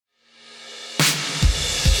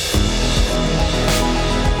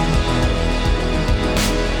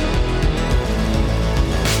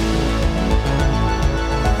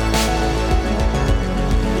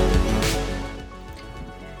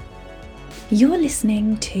You're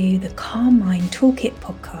listening to the Calm Mind Toolkit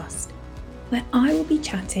podcast, where I will be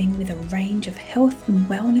chatting with a range of health and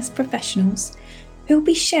wellness professionals who will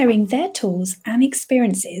be sharing their tools and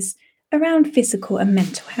experiences around physical and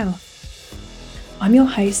mental health. I'm your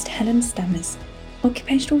host, Helen Stammers,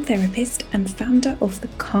 occupational therapist and founder of the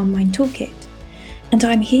Calm Mind Toolkit, and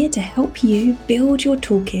I'm here to help you build your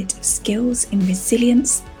toolkit of skills in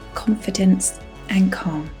resilience, confidence, and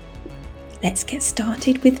calm. Let's get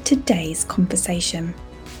started with today's conversation.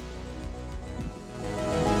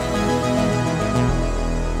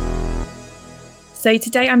 So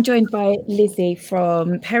today I'm joined by Lizzie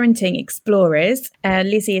from Parenting Explorers.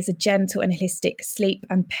 Lizzie is a gentle and holistic sleep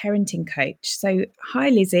and parenting coach. So hi,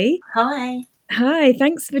 Lizzie. Hi. Hi,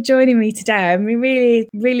 thanks for joining me today. I'm really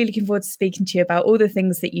looking forward to speaking to you about all the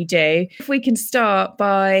things that you do. If we can start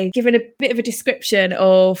by giving a bit of a description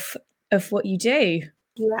of what you do.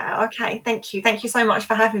 Yeah, okay. Thank you. Thank you so much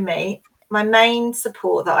for having me. My main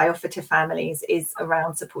support that I offer to families is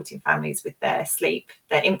around supporting families with their sleep,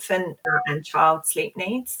 their infant and child sleep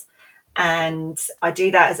needs. And I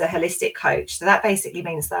do that as a holistic coach. So that basically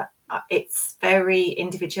means that it's very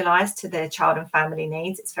individualized to the child and family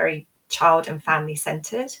needs. It's very child and family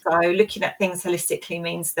centered. So looking at things holistically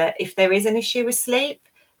means that if there is an issue with sleep,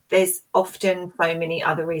 there's often so many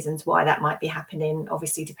other reasons why that might be happening,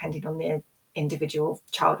 obviously depending on the individual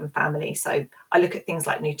child and family. So I look at things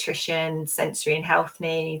like nutrition, sensory and health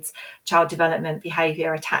needs, child development,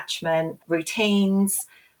 behavior, attachment, routines,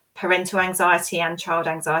 parental anxiety and child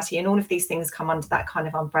anxiety, and all of these things come under that kind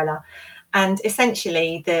of umbrella. And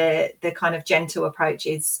essentially the kind of gentle approach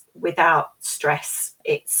is without stress.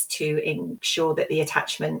 It's to ensure that the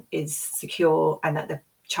attachment is secure and that the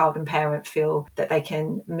child and parent feel that they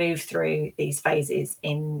can move through these phases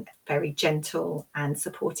in a very gentle and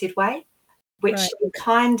supported way, which is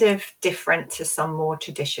kind of different to some more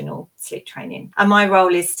traditional sleep training. And my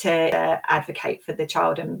role is to advocate for the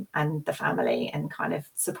child and the family and kind of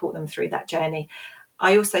support them through that journey.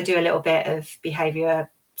 I also do a little bit of behaviour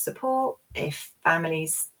support if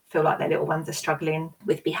families feel like their little ones are struggling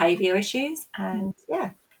with behaviour issues. And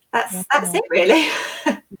yeah, that's it really.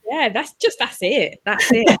 Yeah, that's it.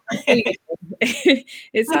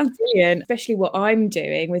 It sounds brilliant. Especially what I'm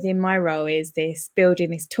doing within my role is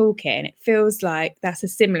building this toolkit, and it feels like that's a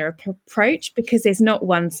similar approach because there's not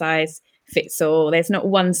one size fits all. There's not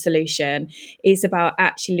one solution. It's about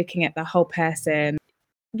actually looking at the whole person.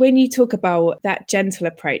 When you talk about that gentle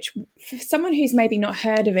approach, for someone who's maybe not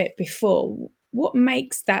heard of it before, what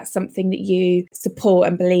makes that something that you support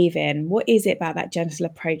and believe in? What is it about that gentle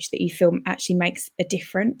approach that you feel actually makes a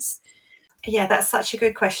difference? Yeah, that's such a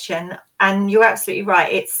good question. And you're absolutely right.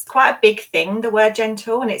 It's quite a big thing, the word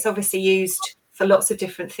gentle, and it's obviously used for lots of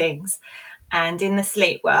different things. And in the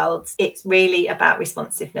sleep world, it's really about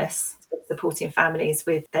responsiveness, supporting families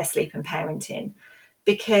with their sleep and parenting,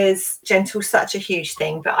 because gentle's such a huge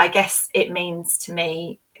thing. But I guess it means to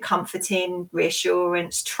me comforting,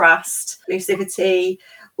 reassurance, trust, inclusivity.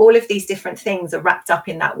 All of these different things are wrapped up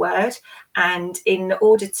in that word. And in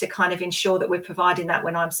order to kind of ensure that we're providing that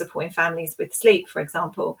when I'm supporting families with sleep, for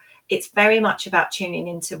example, it's very much about tuning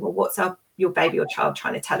into, well, what's your baby or child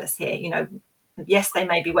trying to tell us here? You know, yes, they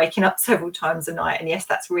may be waking up several times a night. And yes,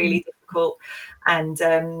 that's really difficult. And,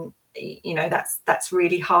 you know, that's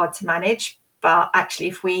really hard to manage. But actually,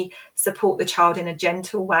 if we support the child in a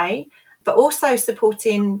gentle way, but also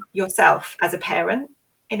supporting yourself as a parent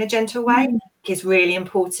in a gentle way is really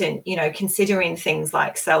important, you know, considering things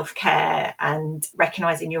like self-care and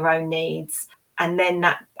recognizing your own needs. And then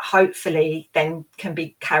that hopefully then can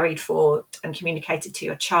be carried forward and communicated to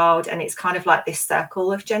your child. And it's kind of like this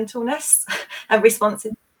circle of gentleness and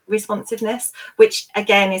responsiveness, which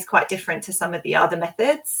again is quite different to some of the other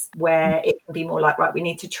methods where it can be more like, right, we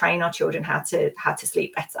need to train our children how to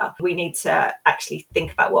sleep better. We need to actually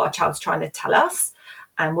think about what our child's trying to tell us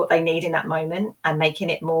and what they need in that moment, and making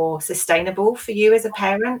it more sustainable for you as a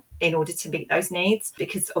parent in order to meet those needs.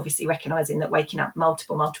 Because obviously recognizing that waking up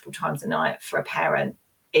multiple times a night for a parent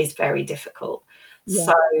is very difficult. Yeah.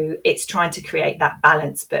 So it's trying to create that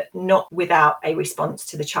balance, but not without a response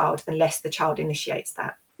to the child unless the child initiates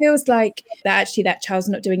that. Feels like that child's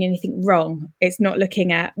not doing anything wrong. It's not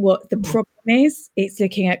looking at what the problem is. It's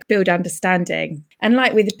looking at build understanding. And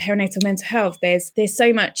like with perinatal mental health, there's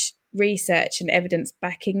so much research and evidence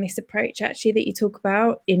backing this approach actually that you talk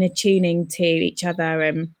about in attuning to each other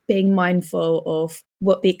and being mindful of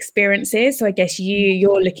what the experience is. So I guess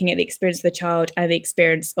you're looking at the experience of the child and the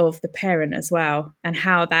experience of the parent as well, and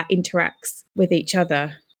how that interacts with each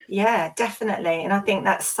other. Yeah, definitely. And I think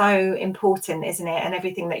that's so important, isn't it? And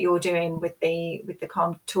everything that you're doing with the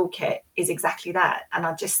Calm Toolkit is exactly that. And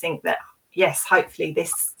I just think that yes, hopefully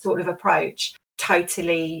this sort of approach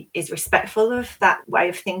totally is respectful of that way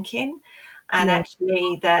of thinking, and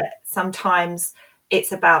actually that sometimes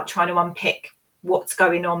it's about trying to unpick what's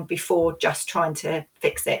going on before just trying to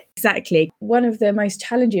fix it. Exactly. One of the most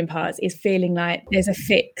challenging parts is feeling like there's a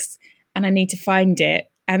fix and I need to find it,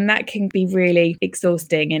 and that can be really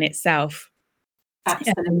exhausting in itself.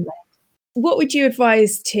 Absolutely. What would you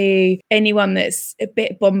advise to anyone that's a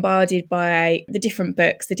bit bombarded by the different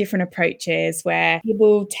books, the different approaches, where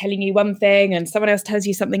people telling you one thing and someone else tells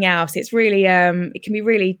you something else? It's really, it can be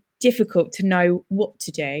really difficult to know what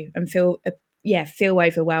to do and feel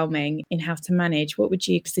overwhelming in how to manage. What would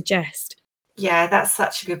you suggest? Yeah, that's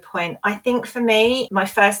such a good point. I think for me, my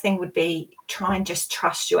first thing would be try and just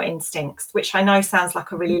trust your instincts, which I know sounds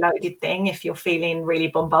like a really loaded thing if you're feeling really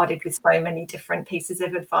bombarded with so many different pieces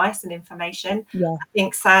of advice and information. Yeah. I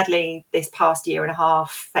think sadly, this past year and a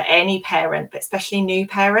half, for any parent, but especially new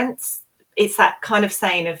parents, it's that kind of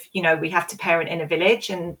saying of, we have to parent in a village,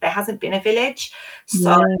 and there hasn't been a village.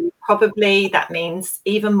 So probably that means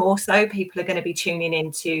even more so people are going to be tuning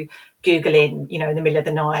into Googling, in the middle of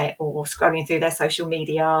the night, or scrolling through their social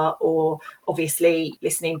media, or obviously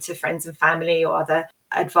listening to friends and family or other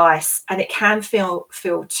advice. And it can feel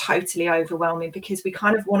totally overwhelming because we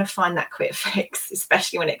kind of want to find that quick fix,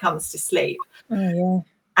 especially when it comes to sleep. Oh, yeah.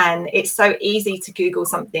 And it's so easy to Google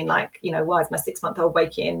something like, why is my 6-month-old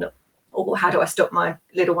waking? Or how do I stop my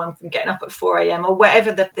little one from getting up at 4 a.m. or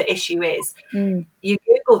whatever the issue is. You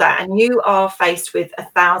Google that and you are faced with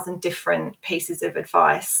 1,000 different pieces of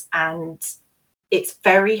advice, and it's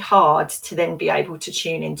very hard to then be able to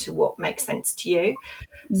tune into what makes sense to you.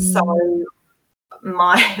 So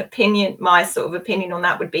my sort of opinion on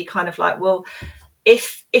that would be kind of like, well,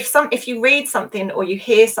 if you read something or you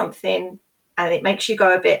hear something and it makes you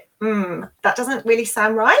go a bit, that doesn't really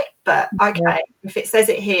sound right, but okay, if it says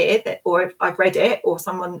it here, or if I've read it or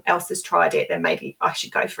someone else has tried it, then maybe I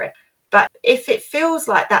should go for it. But if it feels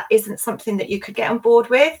like that isn't something that you could get on board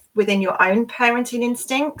with within your own parenting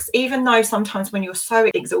instincts, even though sometimes when you're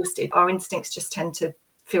so exhausted, our instincts just tend to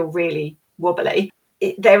feel really wobbly,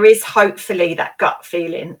 there is hopefully that gut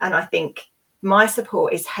feeling. And I think my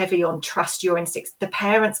support is heavy on trust your instincts. The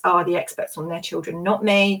parents are the experts on their children, not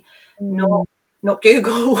me, not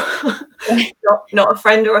Google, not a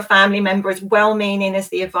friend or a family member, as well-meaning as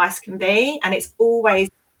the advice can be. And it's always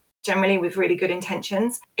generally with really good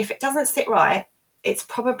intentions. If it doesn't sit right, it's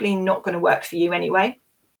probably not going to work for you anyway.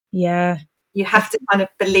 Yeah. You have to kind of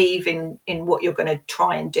believe in what you're going to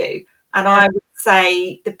try and do. And I would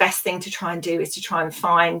say the best thing to try and do is to try and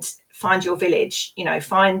find your village.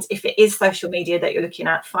 Find, if it is social media that you're looking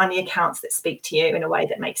at, find the accounts that speak to you in a way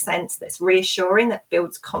that makes sense, that's reassuring, that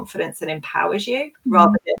builds confidence and empowers you,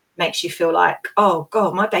 rather than makes you feel like, oh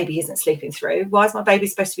God, my baby isn't sleeping through. Why is my baby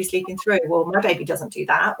supposed to be sleeping through? Well, my baby doesn't do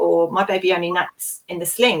that. Or my baby only naps in the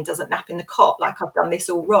sling, doesn't nap in the cot, like I've done this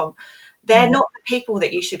all wrong. They're not the people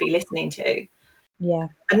that you should be listening to. Yeah.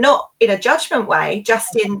 And not in a judgment way,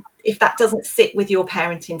 just in if that doesn't sit with your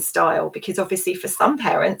parenting style. Because obviously for some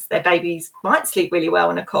parents, their babies might sleep really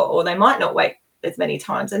well in a cot, or they might not wake as many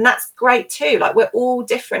times. And that's great too. Like, we're all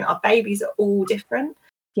different. Our babies are all different.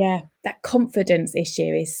 Yeah, that confidence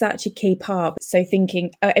issue is such a key part. So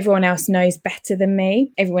thinking, oh, everyone else knows better than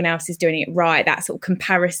me, everyone else is doing it right, that sort of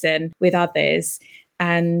comparison with others.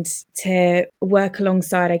 And to work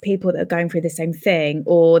alongside people that are going through the same thing,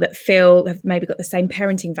 or that have maybe got the same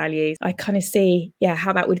parenting values, I kind of see,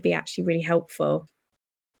 how that would be actually really helpful.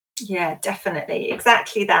 Yeah, definitely.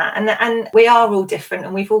 Exactly that. And we are all different,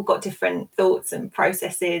 and we've all got different thoughts and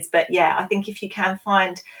processes. But yeah, I think if you can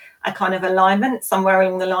find a kind of alignment somewhere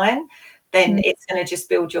along the line, then it's going to just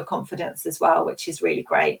build your confidence as well, which is really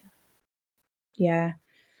great. Yeah.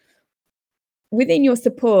 Within your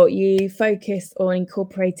support, you focus on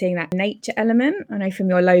incorporating that nature element. I know from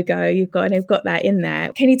your logo, you've got that in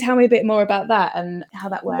there. Can you tell me a bit more about that and how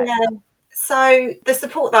that works? Yeah. So the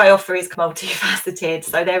support that I offer is multifaceted.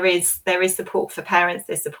 So there is support for parents,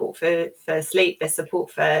 there's support for sleep, there's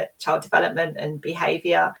support for child development and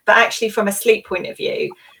behaviour. But actually, from a sleep point of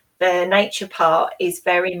view, the nature part is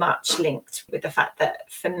very much linked with the fact that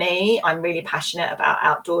for me, I'm really passionate about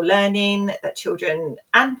outdoor learning, that children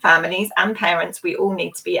and families and parents, we all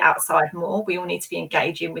need to be outside more. We all need to be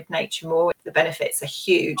engaging with nature more. The benefits are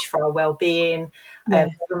huge for our well-being.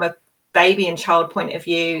 From a baby and child point of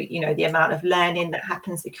view, the amount of learning that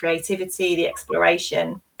happens, the creativity, the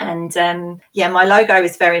exploration. And my logo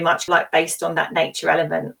is very much like based on that nature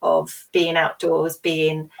element of being outdoors,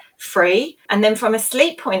 being free. And then from a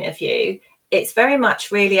sleep point of view, it's very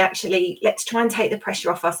much really actually, let's try and take the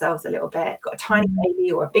pressure off ourselves a little bit. Got a tiny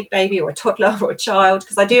baby or a big baby or a toddler or a child,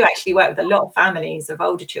 because I do actually work with a lot of families of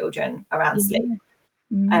older children around sleep,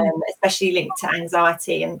 especially linked to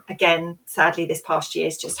anxiety. And again, sadly, this past year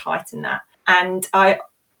has just heightened that. And I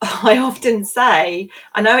often say,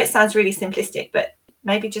 I know it sounds really simplistic, but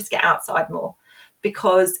maybe just get outside more.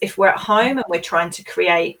 Because if we're at home and we're trying to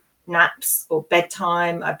create naps or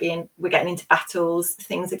bedtime, we're getting into battles,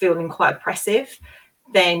 things are feeling quite oppressive,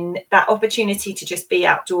 then that opportunity to just be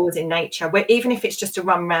outdoors in nature, where even if it's just a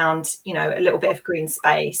run round, you know, a little bit of green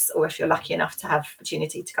space, or if you're lucky enough to have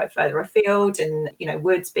opportunity to go further afield and, you know,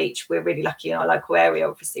 woods, beach, we're really lucky in our local area,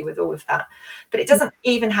 obviously, with all of that. But it doesn't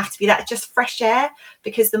even have to be that, just fresh air,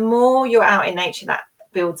 because the more you're out in nature, that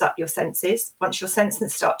builds up your senses. Once your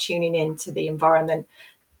senses start tuning into the environment,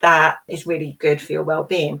 that is really good for your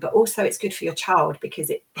well-being, but also it's good for your child, because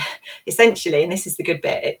it essentially, and this is the good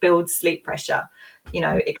bit, it builds sleep pressure. You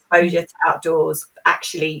know, exposure to outdoors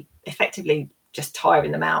actually effectively just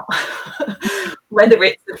tiring them out. whether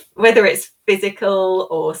it's physical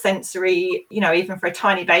or sensory, you know, even for a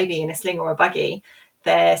tiny baby in a sling or a buggy,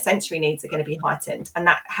 their sensory needs are going to be heightened, and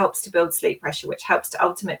that helps to build sleep pressure, which helps to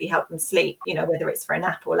ultimately help them sleep, you know, whether it's for a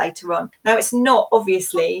nap or later on. Now, it's not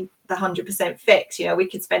obviously the 100% fix. You know, we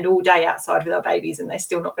could spend all day outside with our babies and they're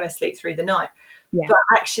still not going to sleep through the night. But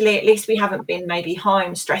actually, at least we haven't been maybe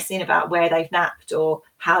home stressing about where they've napped or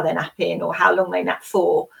how they're napping or how long they nap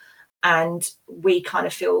for, and we kind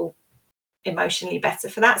of feel emotionally better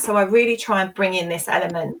for that. So I really try and bring in this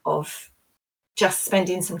element of just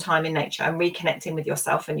spending some time in nature and reconnecting with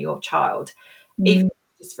yourself and your child, even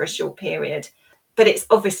just for a short period. But it's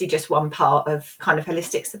obviously just one part of kind of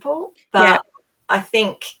holistic support. But I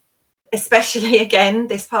think, especially again,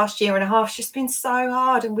 this past year and a half, it's just been so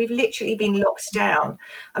hard, and we've literally been locked down.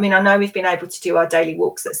 I mean, I know we've been able to do our daily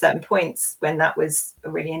walks at certain points when that was a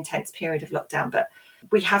really intense period of lockdown, but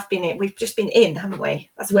we've just been in, haven't we?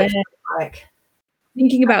 That's what it feels like.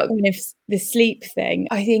 Thinking about kind of the sleep thing,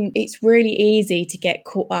 I think it's really easy to get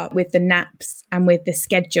caught up with the naps and with the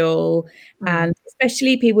schedule, and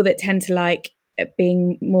especially people that tend to like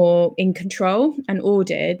being more in control and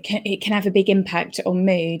ordered. It can have a big impact on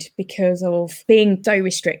mood because of being so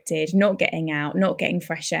restricted, not getting out, not getting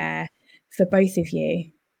fresh air. For both of you,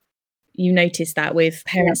 you notice that with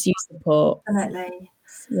parents' youth support. Definitely.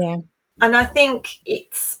 Yeah. And I think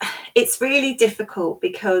it's really difficult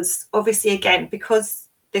because obviously, again, because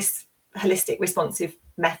this holistic responsive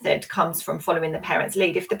method comes from following the parent's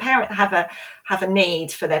lead. If the parent have a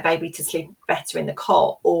need for their baby to sleep better in the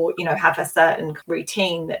cot, or, you know, have a certain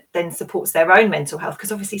routine that then supports their own mental health,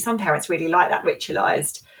 because obviously some parents really like that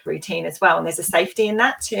ritualized routine as well, and there's a safety in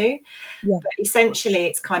that too. But essentially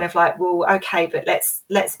it's kind of like, well, okay, but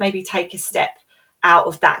let's maybe take a step out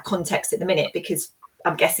of that context at the minute, because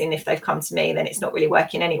I'm guessing if they've come to me, then it's not really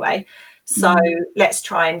working anyway. So let's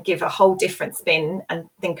try and give a whole different spin and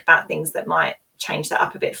think about things that might change that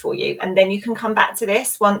up a bit for you. And then you can come back to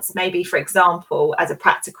this once, maybe, for example, as a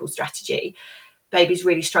practical strategy, baby's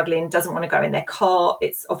really struggling, doesn't want to go in their cot.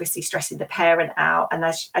 It's obviously stressing the parent out. And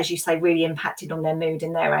as you say, really impacted on their mood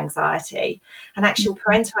and their anxiety. And actual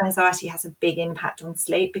parental anxiety has a big impact on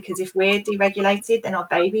sleep, because if we're deregulated, then our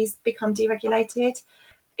babies become deregulated.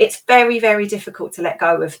 It's very, very difficult to let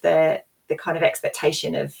go of the kind of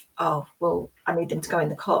expectation of, oh, well, I need them to go in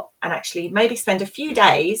the cot, and actually maybe spend a few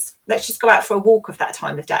days, let's just go out for a walk of that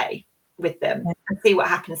time of day with them and see what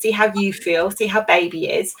happens, see how you feel, see how baby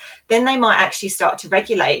is. Then they might actually start to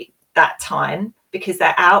regulate that time, because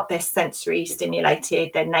they're out, they're sensory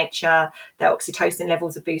stimulated, their nature, their oxytocin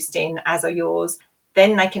levels are boosting, as are yours.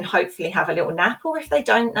 Then they can hopefully have a little nap, or if they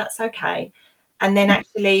don't, that's okay. And then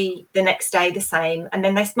actually the next day the same, and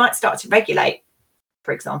then they might start to regulate,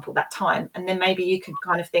 for example, that time. And then maybe you could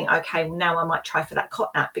kind of think, okay, well, now I might try for that cot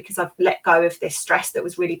nap, because I've let go of this stress that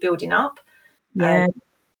was really building up. I know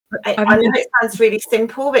it sounds really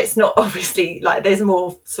simple, but it's not, obviously, like there's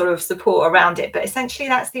more sort of support around it. But essentially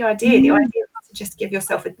that's the idea. The idea is to just give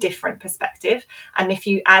yourself a different perspective. And if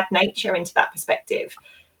you add nature into that perspective,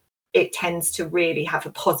 it tends to really have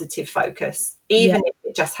a positive focus, even if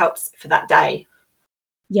it just helps for that day.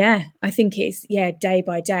 Yeah, I think it's, day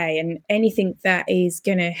by day. And anything that is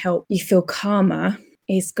going to help you feel calmer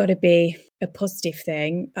is got to be a positive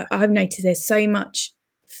thing. I've noticed there's so much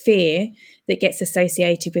fear that gets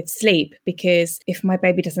associated with sleep, because if my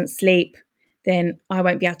baby doesn't sleep, then I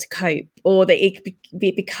won't be able to cope, or that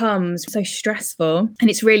it becomes so stressful, and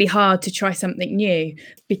it's really hard to try something new,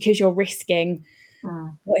 because you're risking,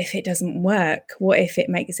 what if it doesn't work? What if it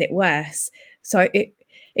makes it worse? So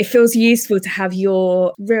it feels useful to have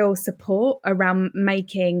your real support around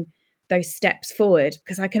making those steps forward,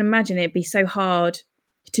 because I can imagine it'd be so hard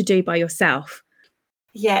to do by yourself.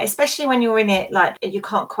 Yeah, especially when you're in it, like you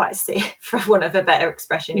can't quite see, for want of a better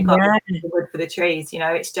expression, you can't see the wood for the trees,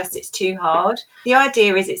 it's too hard. The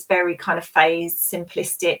idea is it's very kind of phased,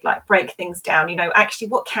 simplistic, like break things down, actually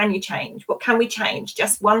what can you change? What can we change?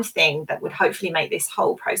 Just one thing that would hopefully make this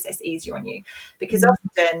whole process easier on you. Because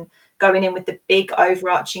often going in with the big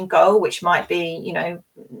overarching goal, which might be,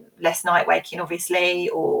 less night waking, obviously,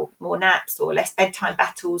 or more naps, or less bedtime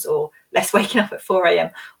battles, or less waking up at 4 a.m,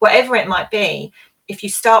 whatever it might be. If you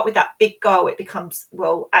start with that big goal, it becomes,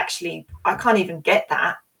 well, actually, I can't even get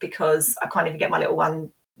that because I can't even get my little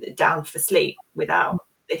one down for sleep without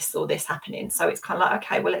this or this happening. So it's kind of like,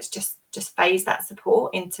 okay, well, let's just phase that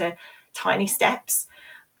support into tiny steps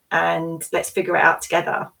and let's figure it out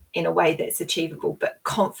together in a way that's achievable, but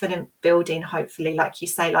confident building, hopefully, like you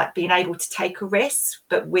say, like being able to take a risk,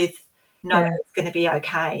 but with knowing it's going to be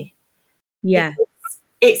okay. Yeah.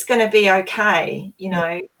 It's going to be okay,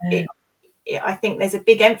 I think there's a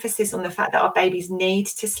big emphasis on the fact that our babies need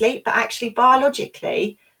to sleep, but actually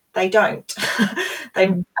biologically they don't.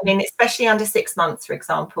 Especially under 6 months, for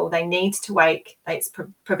example, they need to wake. It's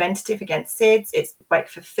preventative against SIDS. It's wake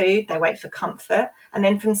for food. They wake for comfort. And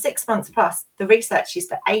then from 6 months plus, the research is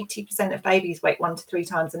that 80% of babies wake 1 to 3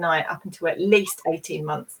 times a night up until at least 18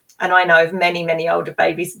 months. And I know of many, many older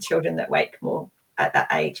babies and children that wake more at that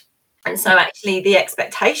age. And so actually the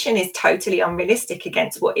expectation is totally unrealistic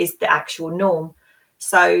against what is the actual norm.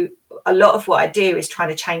 So a lot of what I do is trying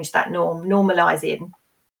to change that norm, normalizing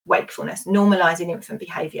wakefulness, normalizing infant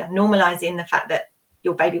behavior, normalizing the fact that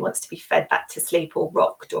your baby wants to be fed back to sleep or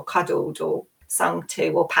rocked or cuddled or sung to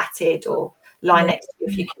or patted or lie next to you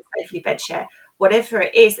if you can safely bed share. Whatever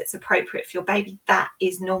it is that's appropriate for your baby, that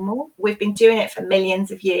is normal. We've been doing it for millions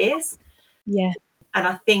of years. Yeah. And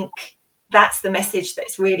I think that's the message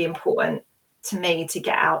that's really important to me to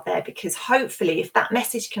get out there, because hopefully if that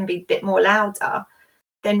message can be a bit more louder,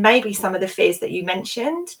 then maybe some of the fears that you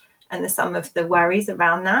mentioned and some of the worries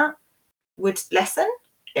around that would lessen.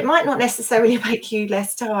 It might not necessarily make you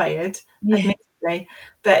less tired, admittedly,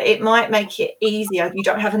 but it might make it easier. You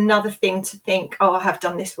don't have another thing to think, oh, I have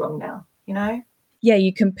done this wrong now, Yeah,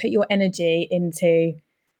 you can put your energy into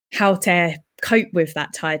how to cope with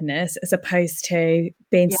that tiredness as opposed to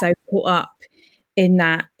being so caught up in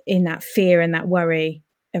that fear and that worry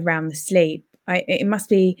around the sleep. It must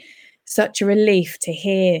be such a relief to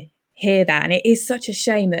hear that, and it is such a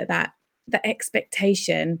shame that the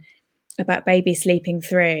expectation about baby sleeping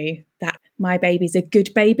through, that my baby's a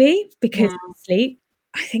good baby because of sleep.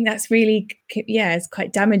 I think that's really, it's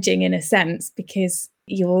quite damaging in a sense, because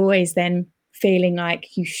you're always then feeling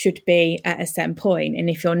like you should be at a certain point, and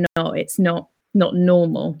if you're not, it's not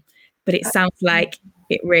normal. But it sounds like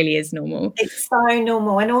it really is normal. It's so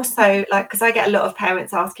normal. And also, like, because I get a lot of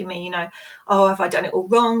parents asking me, oh, have I done it all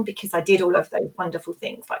wrong? Because I did all of those wonderful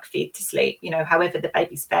things like feed to sleep, however the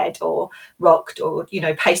baby's fed or rocked or,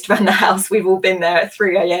 paced around the house. We've all been there at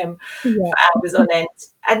 3 a.m. for hours on end.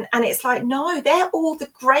 And it's like, no, they're all the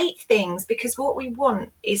great things, because what we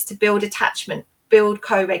want is to build attachment, build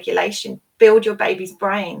co-regulation, build your baby's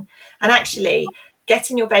brain. And actually,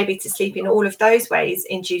 getting your baby to sleep in all of those ways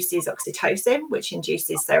induces oxytocin, which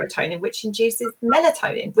induces serotonin, which induces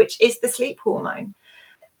melatonin, which is the sleep hormone.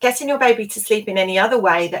 Getting your baby to sleep in any other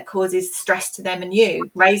way that causes stress to them and you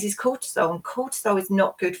raises cortisol, and cortisol is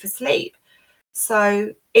not good for sleep.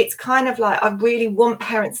 So it's kind of like, I really want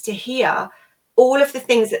parents to hear all of the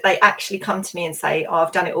things that they actually come to me and say, oh,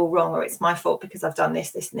 I've done it all wrong, or it's my fault because I've done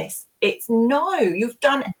this, this, and this. It's no, you've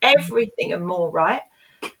done everything and more, right?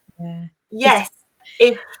 Yeah. Yes.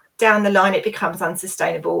 If down the line it becomes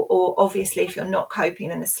unsustainable, or obviously if you're not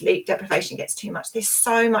coping and the sleep deprivation gets too much, there's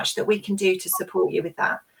so much that we can do to support you with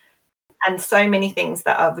that, and so many things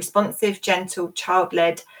that are responsive, gentle,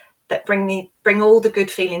 child-led, that bring all the good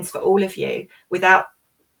feelings for all of you without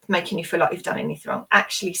making you feel like you've done anything wrong,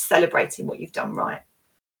 actually celebrating what you've done right.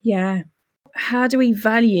 Yeah. How do we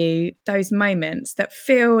value those moments that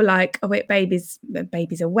feel like, oh, the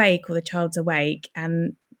baby's awake or the child's awake,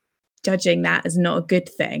 and judging that as not a good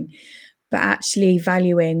thing, but actually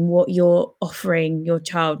valuing what you're offering your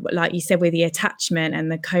child, like you said, with the attachment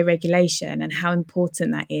and the co-regulation and how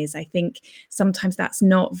important that is. I think sometimes that's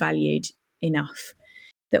not valued enough,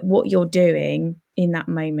 that what you're doing in that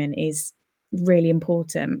moment is really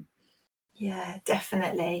important. Yeah,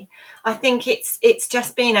 definitely. I think it's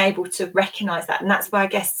just being able to recognize that. And that's why I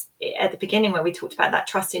guess at the beginning when we talked about that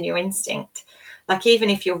trust in your instinct, like even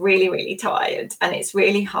if you're really, really tired and it's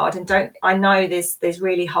really hard, and I know there's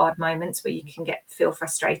really hard moments where you can feel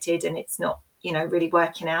frustrated and it's not really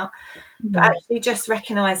working out. But actually just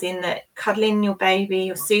recognizing that cuddling your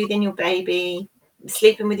baby or soothing your baby,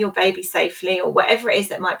 sleeping with your baby safely, or whatever it is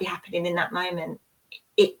that might be happening in that moment,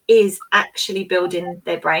 it is actually building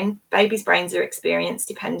their brain. Babies' brains are experience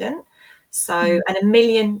dependent. So,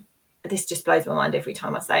 and this just blows my mind every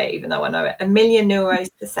time I say it, even though I know it, 1,000,000 neurons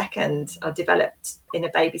per second are developed in a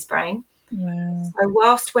baby's brain. Wow. So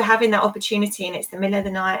whilst we're having that opportunity and it's the middle of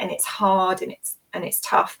the night and it's hard and it's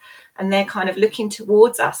tough, and they're kind of looking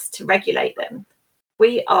towards us to regulate them,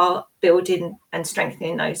 we are building and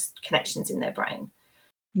strengthening those connections in their brain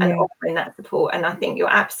and offering that support. And I think you're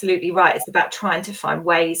absolutely right. It's about trying to find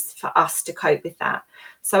ways for us to cope with that.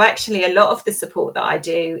 So actually, a lot of the support that I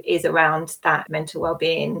do is around that mental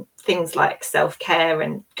well-being, things like self-care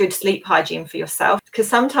and good sleep hygiene for yourself. Because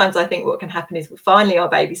sometimes I think what can happen is finally our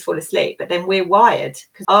babies fall asleep, but then we're wired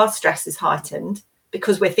because our stress is heightened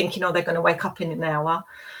because we're thinking, oh, they're going to wake up in an hour.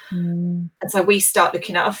 And so we start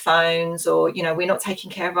looking at our phones, or we're not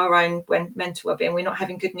taking care of our own mental well-being, we're not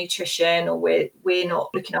having good nutrition, or we're not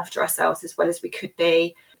looking after ourselves as well as we could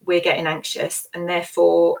be. We're getting anxious, and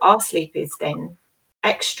therefore our sleep is then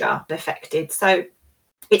extra affected. So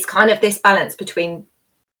it's kind of this balance between,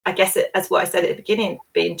 I guess, as what I said at the beginning,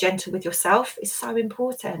 being gentle with yourself is so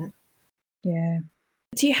important. Yeah.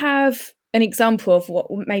 Do you have an example of what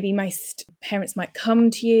maybe most parents might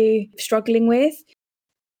come to you struggling with?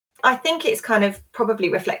 I think it's kind of probably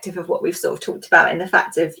reflective of what we've sort of talked about, in the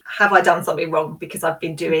fact of, have I done something wrong because I've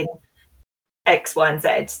been doing X, Y, and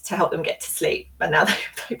Z to help them get to sleep, and now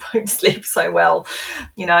they won't sleep so well,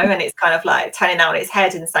 and it's kind of like turning that on its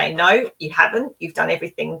head and saying, no, you haven't. You've done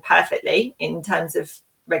everything perfectly in terms of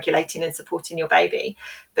regulating and supporting your baby.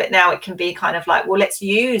 But now it can be kind of like, well, let's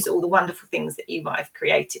use all the wonderful things that you might have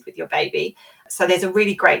created with your baby. So there's a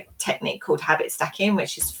really great technique called habit stacking,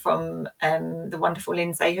 which is from the wonderful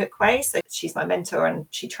Lizzie Noble. So she's my mentor and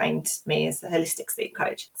she trained me as a holistic sleep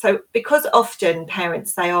coach. So because often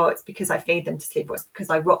parents say, oh, it's because I feed them to sleep, or it's because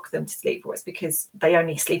I rock them to sleep, or it's because they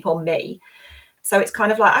only sleep on me. So it's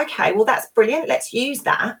kind of like, okay, well, that's brilliant. Let's use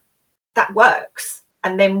that. That works.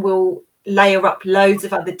 And then we'll layer up loads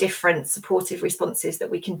of other different supportive responses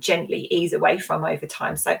that we can gently ease away from over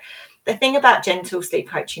time. So the thing about gentle sleep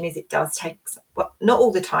coaching is it does take, well, not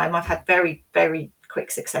all the time. I've had very, very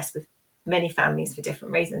quick success with many families for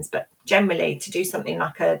different reasons, but generally to do something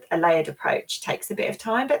like a layered approach takes a bit of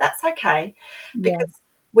time, but that's okay, because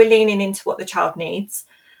we're leaning into what the child needs.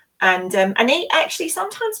 And actually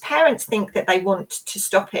sometimes parents think that they want to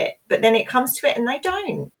stop it, but then it comes to it and they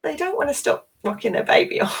don't want to stop rocking their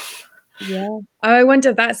baby off. Yeah. I wonder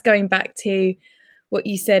if that's going back to what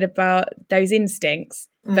you said about those instincts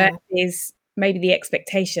versus maybe the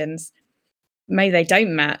expectations. Maybe they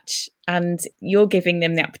don't match, and you're giving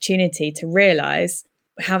them the opportunity to realize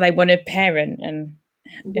how they want to parent. And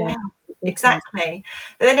exactly.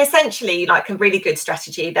 But then essentially, like, a really good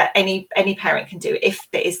strategy that any parent can do if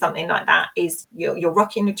there is something like that is you're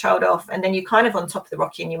rocking your child off, and then you kind of, on top of the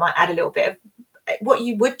rocking, you might add a little bit of what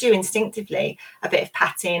you would do instinctively, a bit of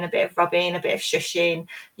patting, a bit of rubbing, a bit of shushing.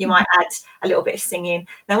 You might add a little bit of singing.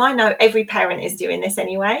 Now, I know every parent is doing this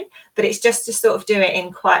anyway, but it's just to sort of do it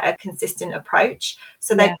in quite a consistent approach.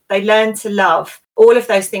 So they learn to love all of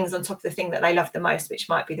those things on top of the thing that they love the most, which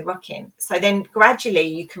might be the rocking. So then gradually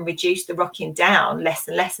you can reduce the rocking down less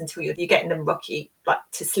and less until you're getting them rocky, like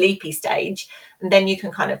to sleepy stage. And then you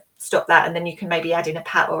can kind of stop that, and then you can maybe add in a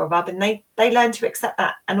pat or a rub, and they learn to accept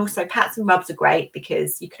that. And also pats and rubs are great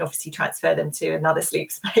because you can obviously transfer them to another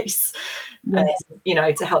sleep space,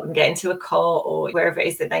 to help them get into a cot or wherever it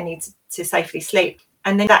is that they need to safely sleep.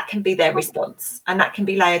 And then that can be their response, and that can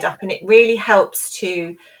be layered up, and it really helps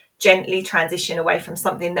to gently transition away from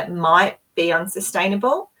something that might be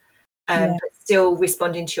unsustainable, but still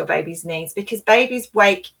responding to your baby's needs, because babies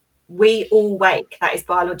wake. We all wake. That is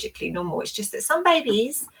biologically normal. It's just that some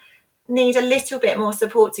babies need a little bit more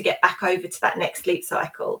support to get back over to that next sleep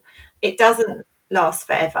cycle. It doesn't last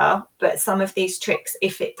forever, but some of these tricks,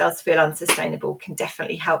 if it does feel unsustainable, can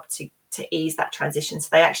definitely help to ease that transition. So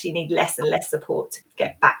they actually need less and less support to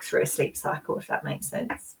get back through a sleep cycle, if that makes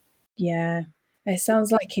sense. Yeah, it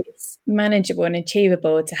sounds like it's manageable and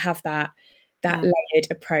achievable to have that layered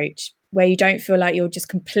approach where you don't feel like you're just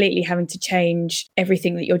completely having to change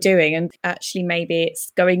everything that you're doing, and actually maybe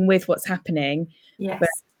it's going with what's happening. Yes.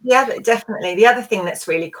 Definitely. The other thing that's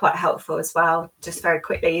really quite helpful as well, just very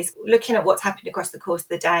quickly, is looking at what's happened across the course of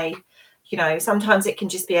the day. Sometimes it can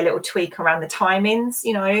just be a little tweak around the timings.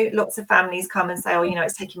 Lots of families come and say, oh,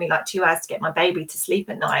 it's taking me like 2 hours to get my baby to sleep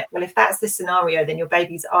at night. Well, if that's the scenario, then your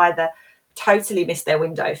baby's either totally missed their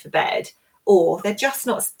window for bed, or they're just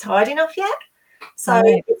not tired enough yet. So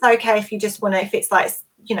it's okay if you just want to, if it's like,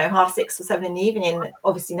 you know, 6:30 or 7 in the evening,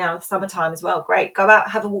 obviously now it's summertime as well, great, go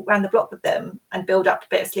out, have a walk around the block with them and build up a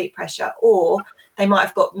bit of sleep pressure. Or they might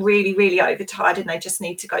have got really, really overtired and they just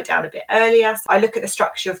need to go down a bit earlier. So I look at the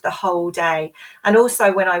structure of the whole day. And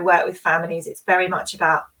also when I work with families, it's very much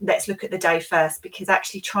about, let's look at the day first, because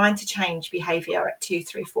actually trying to change behavior at 2,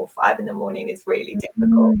 3, 4, 5 in the morning is really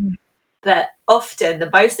difficult. But often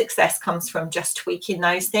the most success comes from just tweaking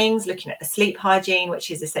those things, looking at the sleep hygiene,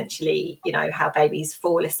 which is essentially, you know, how babies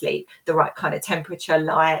fall asleep, the right kind of temperature,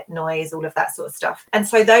 light, noise, all of that sort of stuff. And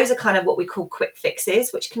so those are kind of what we call quick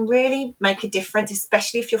fixes, which can really make a difference,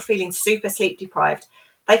 especially if you're feeling super sleep deprived.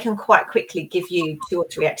 They can quite quickly give you 2 or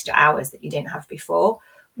 3 extra hours that you didn't have before,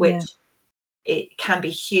 which it can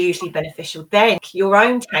be hugely beneficial. Then your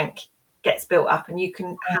own tank gets built up and you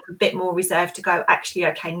can have a bit more reserve to go, actually,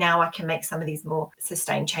 okay, now I can make some of these more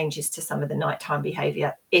sustained changes to some of the nighttime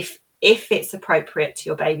behavior if it's appropriate to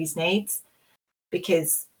your baby's needs,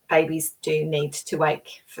 because babies do need to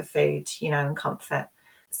wake for food, you know, and comfort.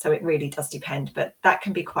 So it really does depend, but that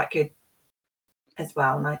can be quite good as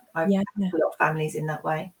well. And I've had a lot of families in that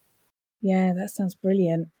way. Yeah, that sounds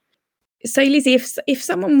brilliant. So Lizzie, if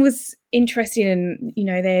someone was interested in, you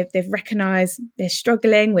know, they've recognised they're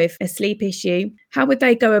struggling with a sleep issue, how would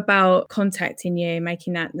they go about contacting you,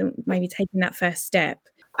 maybe taking that first step?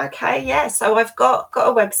 Okay, yeah. So I've got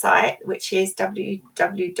a website, which is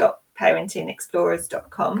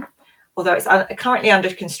www.parentingexplorers.com, although it's currently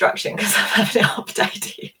under construction because I haven't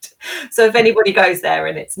updated. So if anybody goes there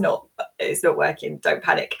and it's not working, don't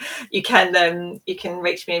panic. You can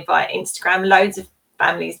reach me via Instagram. Loads of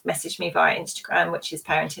families message me via Instagram, which is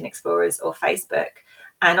Parenting Explorers, or Facebook.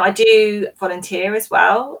 And I do volunteer as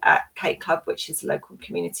well at Cake Club, which is a local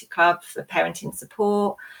community club for parenting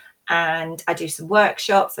support. And I do some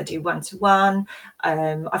workshops. I do one-to-one.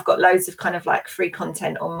 I've got loads of kind of like free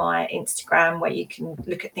content on my Instagram where you can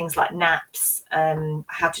look at things like naps,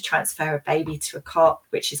 how to transfer a baby to a cot,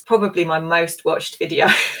 which is probably my most watched video.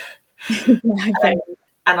 And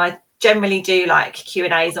I generally do like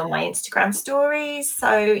Q&As on my Instagram stories.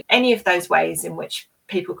 So any of those ways in which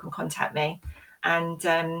people can contact me. And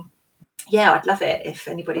I'd love it if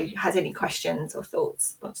anybody has any questions or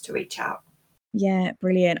thoughts, wants to reach out. Yeah,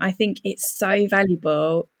 brilliant. I think it's so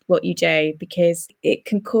valuable what you do, because it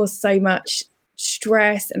can cause so much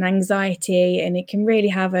stress and anxiety, and it can really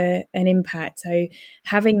have an impact. So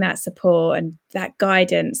having that support and that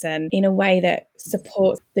guidance, and in a way that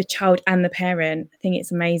supports the child and the parent, I think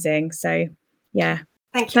it's amazing. So yeah.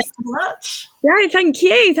 Thank you so much. Yeah, thank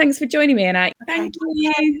you. Thanks for joining me, Anna. Thank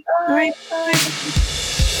you. Bye. Bye.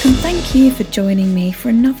 And thank you for joining me for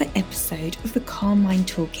another episode of the Calm Mind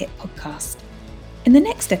Toolkit podcast. In the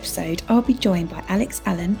next episode, I'll be joined by Alex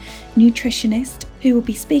Allen, nutritionist, who will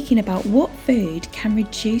be speaking about what food can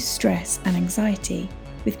reduce stress and anxiety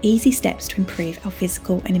with easy steps to improve our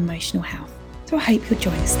physical and emotional health. So I hope you'll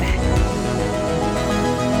join us there.